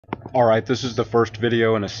Alright, this is the first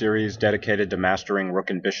video in a series dedicated to mastering Rook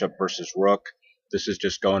and Bishop versus Rook. This is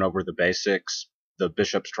just going over the basics. The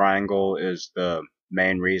Bishop's Triangle is the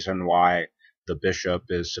main reason why the Bishop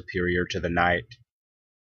is superior to the Knight.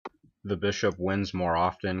 The Bishop wins more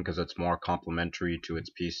often because it's more complementary to its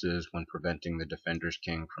pieces when preventing the defender's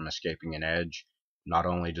king from escaping an edge. Not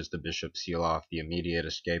only does the Bishop seal off the immediate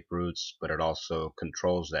escape routes, but it also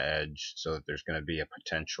controls the edge so that there's going to be a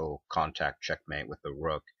potential contact checkmate with the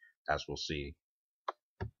Rook, as we'll see.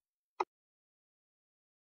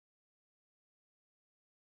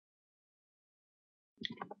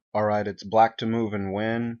 Alright, it's black to move and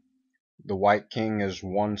win. The white king is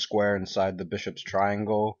one square inside the bishop's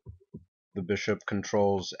triangle. The bishop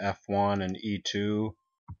controls f1 and e2.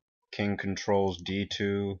 King controls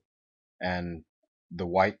d2. And the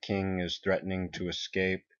white king is threatening to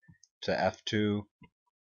escape to f2.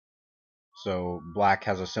 So black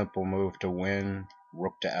has a simple move to win,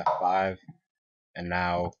 rook to f5. And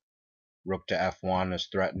now rook to f1 is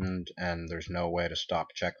threatened and there's no way to stop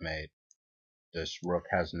checkmate. This rook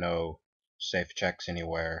has no safe checks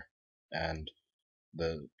anywhere, and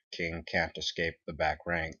the king can't escape the back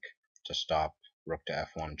rank to stop rook to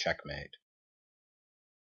f1 checkmate.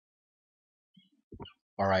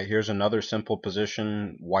 Alright, here's another simple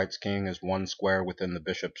position. White's king is one square within the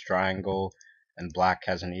bishop's triangle, and black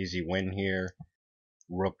has an easy win here.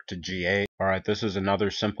 Rook to g8. Alright, this is another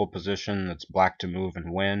simple position that's black to move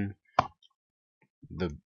and win.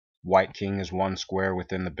 The white king is one square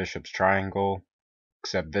within the bishop's triangle,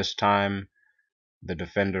 except this time the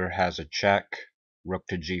defender has a check, rook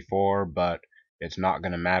to g4, but it's not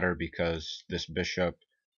going to matter because this bishop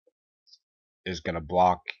is going to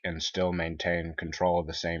block and still maintain control of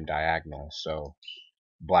the same diagonal. So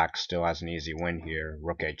black still has an easy win here,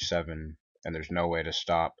 rook h7, and there's no way to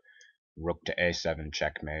stop rook to a7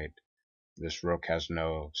 checkmate. This rook has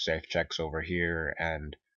no safe checks over here,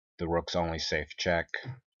 and the rook's only safe check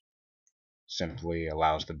simply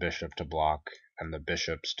allows the bishop to block, and the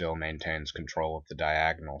bishop still maintains control of the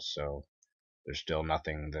diagonal, so there's still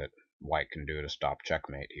nothing that white can do to stop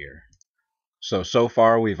checkmate here. So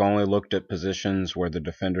far we've only looked at positions where the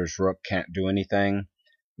defender's rook can't do anything.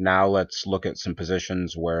 Now let's look at some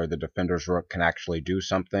positions where the defender's rook can actually do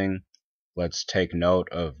something. Let's take note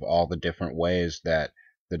of all the different ways that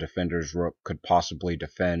the defender's rook could possibly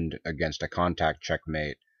defend against a contact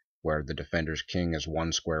checkmate where the defender's king is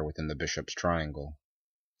one square within the bishop's triangle.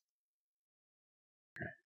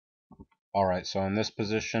 Alright, so in this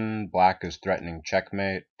position, black is threatening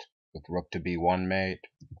checkmate with rook to b1 mate,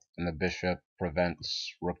 and the bishop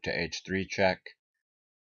prevents rook to h3 check.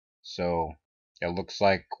 So it looks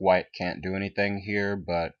like white can't do anything here,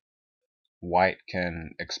 but white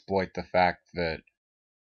can exploit the fact that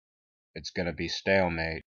it's going to be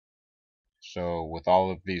stalemate. So with all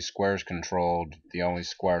of these squares controlled, the only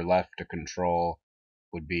square left to control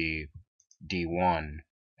would be d1,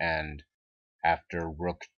 and after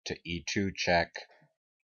rook to e2 check,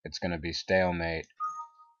 it's going to be stalemate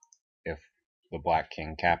if the black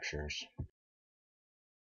king captures.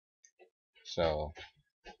 So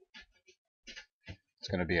it's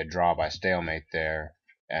going to be a draw by stalemate there,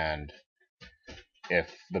 and if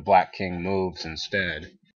the black king moves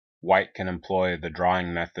instead, white can employ the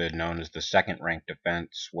drawing method known as the second rank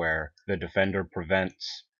defense, where the defender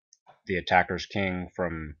prevents the attacker's king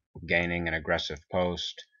from gaining an aggressive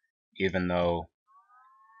post. Even though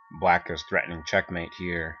black is threatening checkmate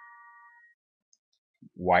here,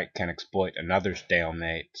 white can exploit another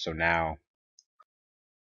stalemate, so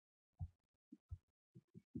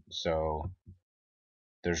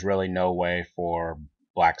there's really no way for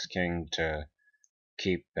black's king to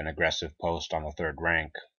keep an aggressive post on the third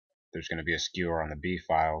rank. There's going to be a skewer on the b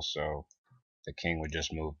file, so the king would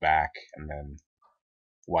just move back, and then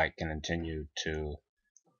white can continue to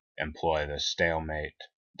employ the stalemate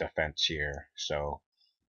defense here. So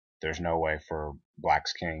there's no way for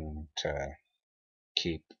black's king to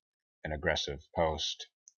keep an aggressive post.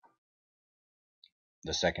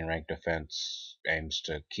 The second rank defense aims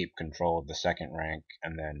to keep control of the second rank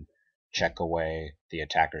and then check away the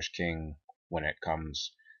attacker's king when it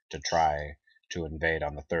comes to try to invade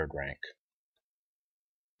on the third rank.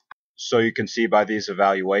 So you can see by these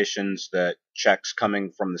evaluations that checks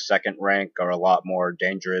coming from the second rank are a lot more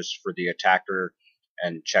dangerous for the attacker,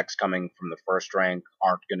 and checks coming from the first rank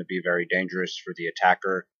aren't going to be very dangerous for the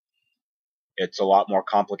attacker. It's a lot more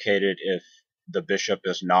complicated if the bishop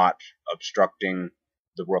is not obstructing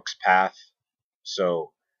the rook's path.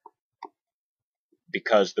 So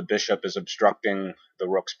because the bishop is obstructing the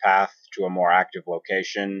rook's path to a more active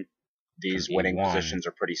location, these winning positions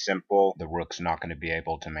are pretty simple. The rook's not going to be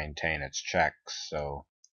able to maintain its checks, so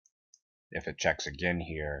if it checks again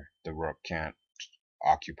here, the rook can't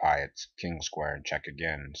occupy its king square and check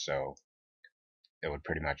again, so it would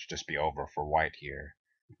pretty much just be over for white here.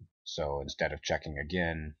 So instead of checking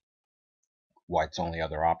again, white's only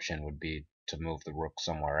other option would be to move the rook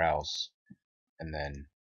somewhere else, and then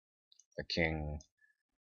the king.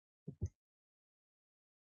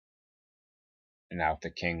 And now if the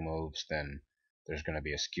king moves, then there's going to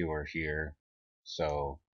be a skewer here.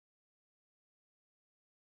 So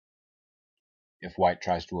if white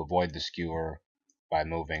tries to avoid the skewer by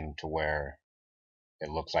moving to where it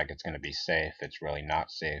looks like it's going to be safe, it's really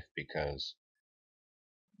not safe, because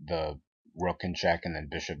the rook can check and then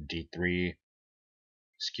bishop d3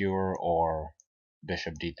 skewer, or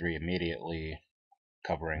bishop d3 immediately,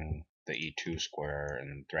 covering the e2 square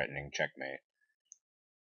and threatening checkmate,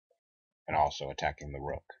 and also attacking the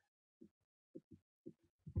rook.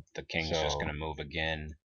 The king's just going to move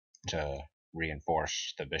again to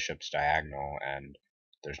reinforce the bishop's diagonal, and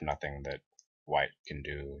there's nothing that white can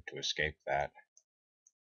do to escape that.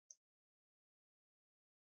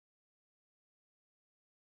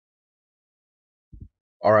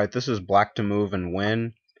 Alright, this is black to move and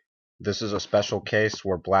win. This is a special case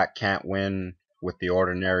where black can't win with the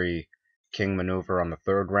ordinary king maneuver on the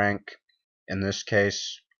third rank. In this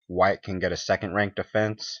case, white can get a second rank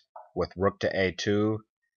defense with rook to a2.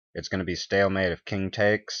 It's going to be stalemate if king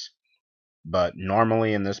takes, but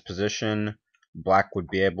normally in this position, black would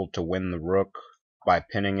be able to win the rook by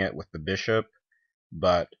pinning it with the bishop,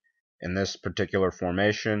 but in this particular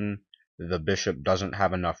formation, the bishop doesn't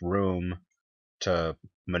have enough room to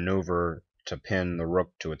maneuver to pin the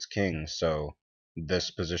rook to its king, so this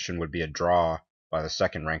position would be a draw by the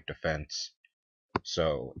second rank defense.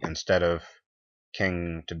 So instead of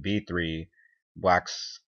king to b3,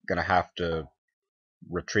 black's gonna have to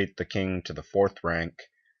retreat the king to the fourth rank,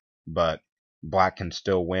 but black can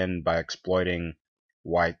still win by exploiting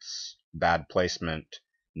white's bad placement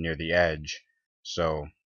near the edge. So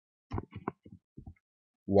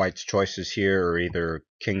white's choices here are either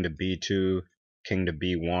king to b2, king to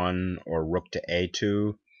b1, or rook to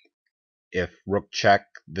a2. If rook check,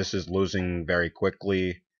 this is losing very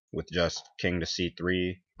quickly with just king to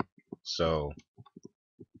c3. So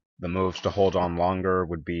the moves to hold on longer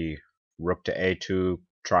would be rook to a2,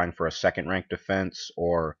 trying for a second rank defense,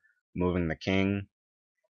 or moving the king.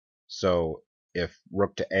 So if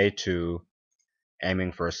rook to a2,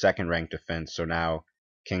 aiming for a second rank defense, so now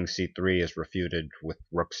king c3 is refuted with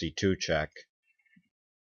rook c2 check.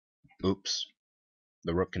 Oops,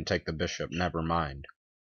 the rook can take the bishop, never mind.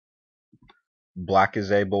 Black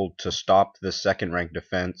is able to stop this second rank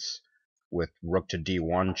defense with rook to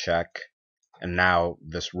d1 check, and now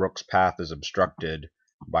this rook's path is obstructed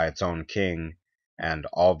by its own king, and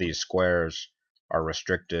all these squares are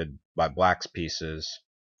restricted by black's pieces,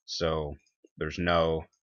 so there's no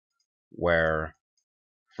where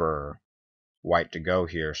for white to go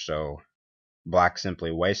here, so black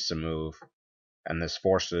simply wastes a move, and this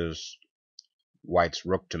forces white's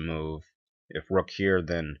rook to move. If rook here,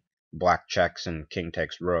 then black checks and king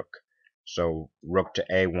takes rook. So rook to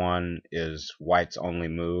a1 is white's only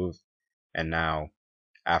move, and now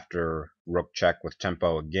after rook check with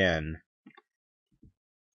tempo again,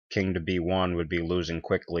 king to b1 would be losing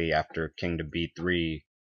quickly after king to b3,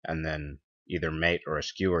 and then either mate or a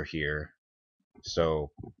skewer here.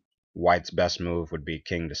 So white's best move would be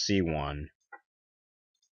king to c1,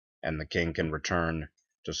 and the king can return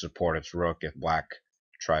to support its rook if black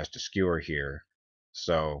tries to skewer here.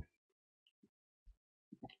 So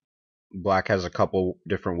black has a couple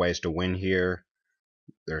different ways to win here.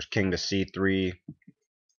 There's king to c3,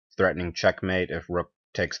 threatening checkmate if rook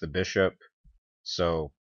takes the bishop.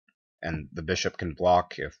 So, and the bishop can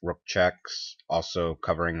block if rook checks, also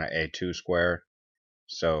covering the a2 square.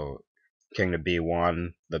 So king to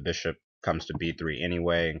b1, the bishop comes to b3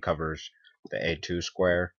 anyway and covers the a2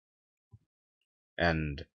 square.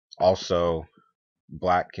 And also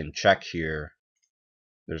black can check here.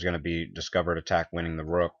 There's going to be discovered attack winning the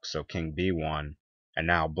rook, so king b1, and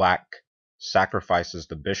now black sacrifices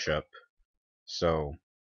the bishop, so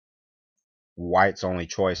white's only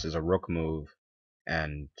choice is a rook move,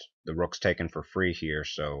 and the rook's taken for free here,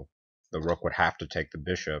 so the rook would have to take the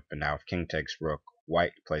bishop, and now if king takes rook,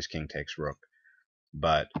 white plays king takes rook,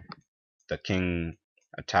 but the king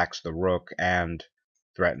attacks the rook and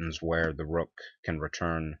threatens where the rook can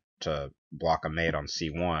return to block a mate on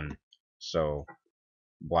c1, so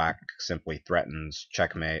black simply threatens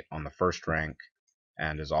checkmate on the first rank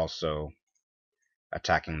and is also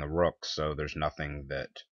attacking the rook, so there's nothing that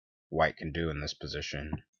white can do in this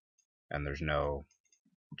position, and there's no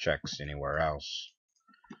checks anywhere else.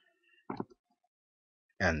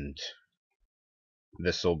 And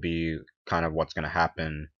this will be kind of what's going to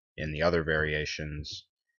happen in the other variations.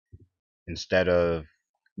 Instead of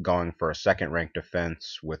going for a second rank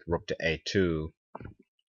defense with rook to a2,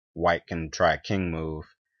 white can try a king move.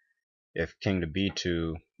 If king to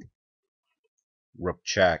b2, rook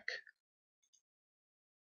check,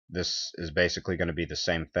 this is basically going to be the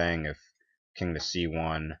same thing. If king to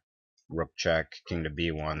c1, rook check, king to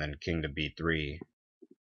b1, then king to b3.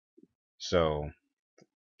 So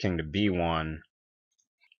king to b1,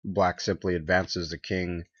 black simply advances the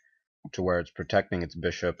king to where it's protecting its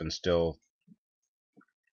bishop, and still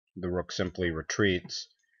the rook simply retreats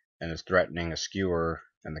and is threatening a skewer,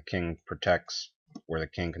 and the king protects where the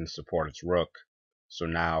king can support its rook. So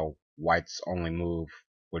now white's only move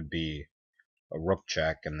would be a rook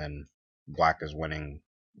check, and then black is winning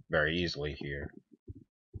very easily here.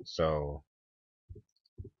 So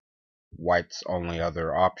white's only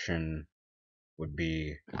other option would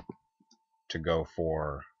be to go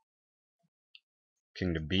for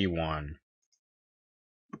king to b1,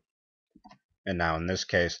 and now in this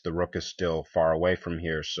case the rook is still far away from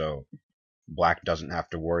here, so black doesn't have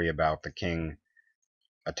to worry about the king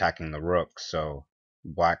attacking the rook. So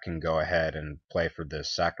black can go ahead and play for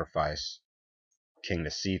this sacrifice, king to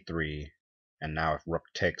c3, and now if rook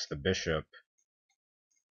takes the bishop,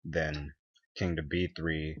 then king to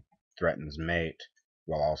b3 threatens mate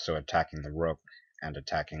while also attacking the rook and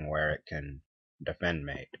attacking where it can defend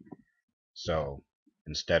mate. So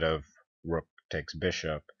instead of rook takes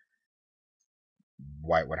bishop,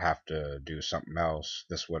 white would have to do something else.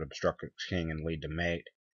 This would obstruct its king and lead to mate,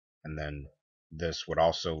 and then this would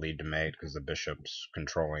also lead to mate because the bishop's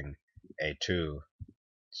controlling a2.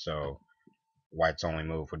 So white's only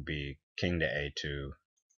move would be king to a2,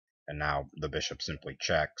 and now the bishop simply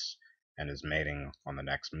checks and is mating on the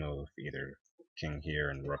next move, either king here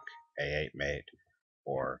and rook a8 mate,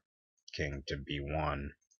 or king to b1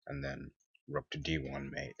 and then rook to d1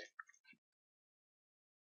 mate.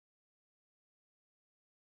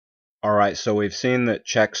 Alright, so we've seen that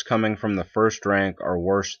checks coming from the first rank are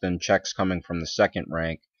worse than checks coming from the second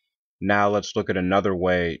rank. Now let's look at another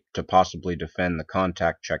way to possibly defend the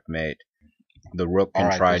contact checkmate. The rook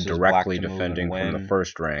can try directly defending from the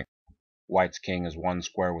first rank. White's king is one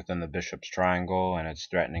square within the bishop's triangle, and it's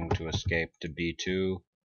threatening to escape to b2.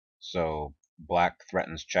 So black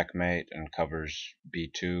threatens checkmate and covers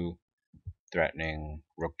b2, threatening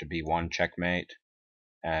rook to b1 checkmate.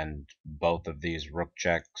 And both of these rook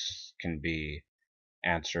checks can be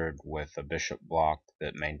answered with a bishop block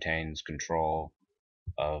that maintains control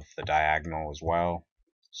of the diagonal as well.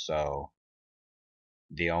 So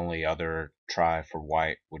the only other try for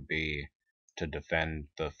white would be to defend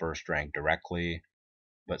the first rank directly,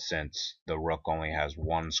 but since the rook only has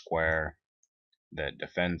one square that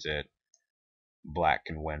defends it, black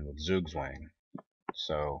can win with zugzwang.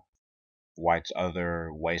 So white's other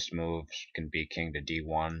waste moves can be king to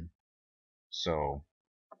d1. So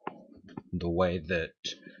the way that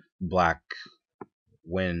black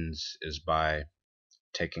wins is by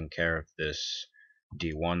taking care of this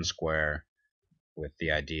d1 square, with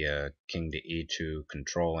the idea king to e2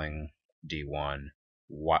 controlling d1.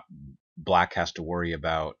 Black has to worry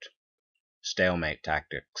about stalemate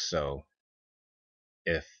tactics. So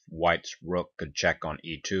if white's rook could check on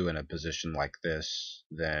e2 in a position like this,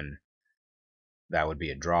 then that would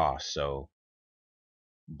be a draw. So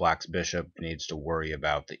black's bishop needs to worry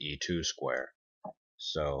about the e2 square.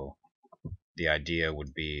 So the idea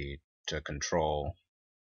would be to control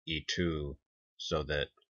e2 so that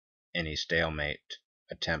any stalemate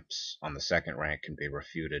attempts on the second rank can be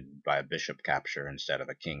refuted by a bishop capture instead of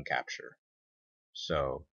a king capture.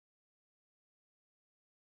 So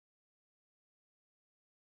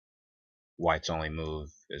white's only move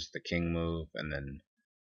is the king move, and then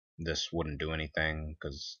this wouldn't do anything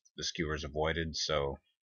because the skewer is avoided, so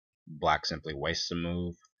black simply wastes a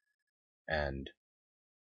move, and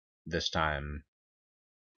this time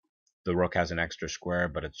the rook has an extra square,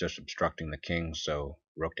 but it's just obstructing the king, so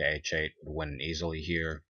rook to h8 would win easily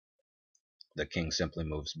here. The king simply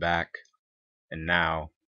moves back, and now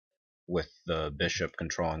with the bishop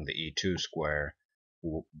controlling the e2 square,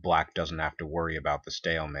 black doesn't have to worry about the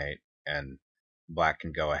stalemate, and black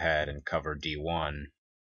can go ahead and cover d1.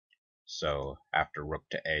 So after rook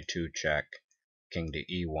to a2 check, king to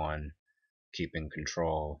e1, keeping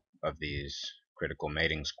control of these critical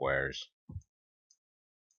mating squares,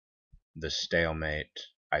 the stalemate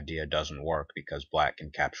idea doesn't work because black can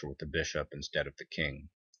capture with the bishop instead of the king.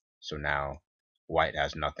 So now white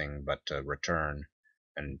has nothing but to return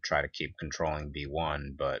and try to keep controlling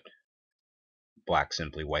b1, but black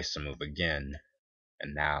simply wastes a move again,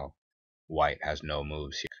 and now white has no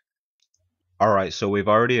moves here. Alright, so we've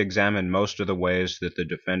already examined most of the ways that the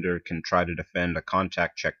defender can try to defend a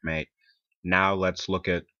contact checkmate. Now let's look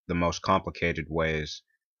at the most complicated ways,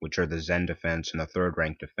 which are the Szen defense and the third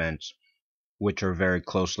rank defense, which are very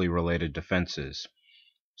closely related defenses.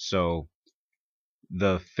 So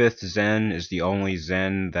the fifth Szen is the only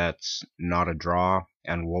Szen that's not a draw,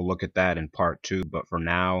 and we'll look at that in part 2, but for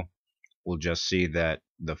now we'll just see that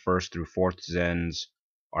the first through fourth Zens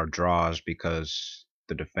are draws because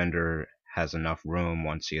the defender has enough room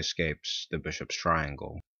once he escapes the bishop's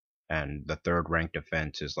triangle, and the third rank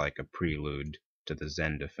defense is like a prelude to the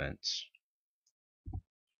Szen defense.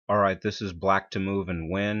 Alright, this is black to move and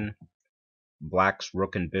win. Black's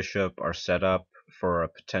rook and bishop are set up for a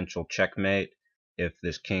potential checkmate if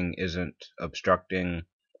this king isn't obstructing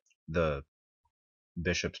the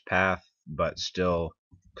bishop's path but still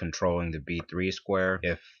controlling the b3 square.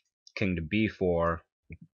 If king to b4,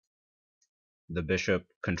 the bishop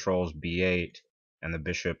controls b8 and the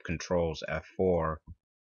bishop controls f4,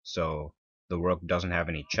 so the rook doesn't have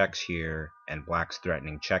any checks here and black's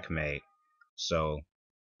threatening checkmate, so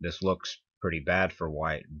this looks pretty bad for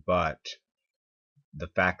white. But the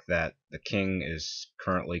fact that the king is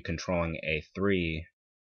currently controlling a3,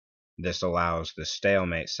 this allows the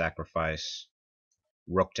stalemate sacrifice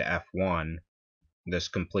rook to f1. This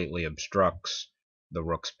completely obstructs the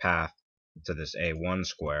rook's path to this a1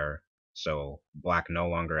 square, so black no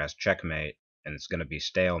longer has checkmate, and it's going to be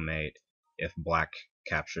stalemate if black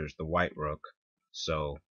captures the white rook.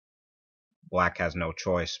 So black has no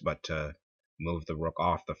choice but to move the rook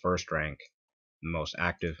off the first rank. The most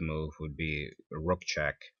active move would be a rook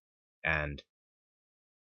check, and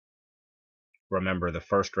remember, the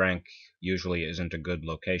first rank usually isn't a good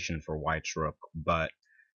location for white's rook, but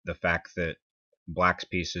the fact that black's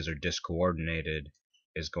pieces are discoordinated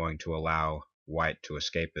is going to allow white to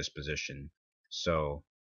escape this position. So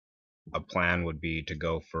a plan would be to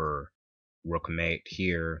go for rook mate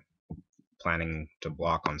here, planning to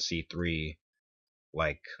block on c3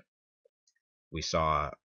 like we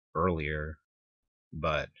saw earlier,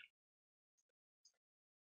 but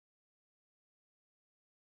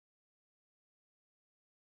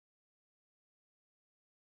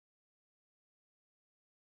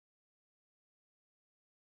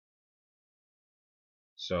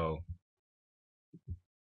so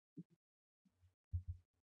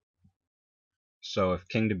if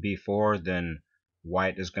king to b4, then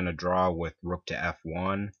white is going to draw with rook to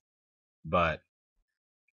f1, but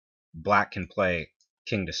black can play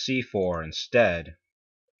king to c4 instead.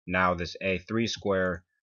 Now this a3 square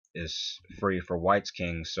is free for white's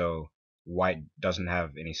king, so white doesn't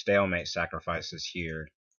have any stalemate sacrifices here.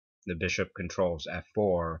 The bishop controls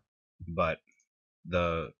f4, but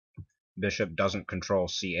the bishop doesn't control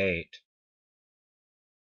c8.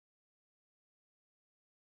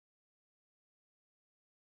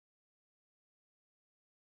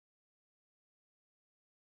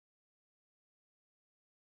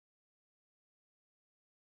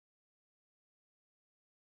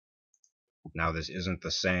 Now this isn't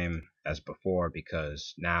the same as before,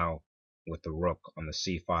 because now with the rook on the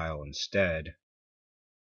c-file instead,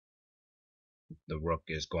 the rook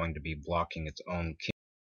is going to be blocking its own king.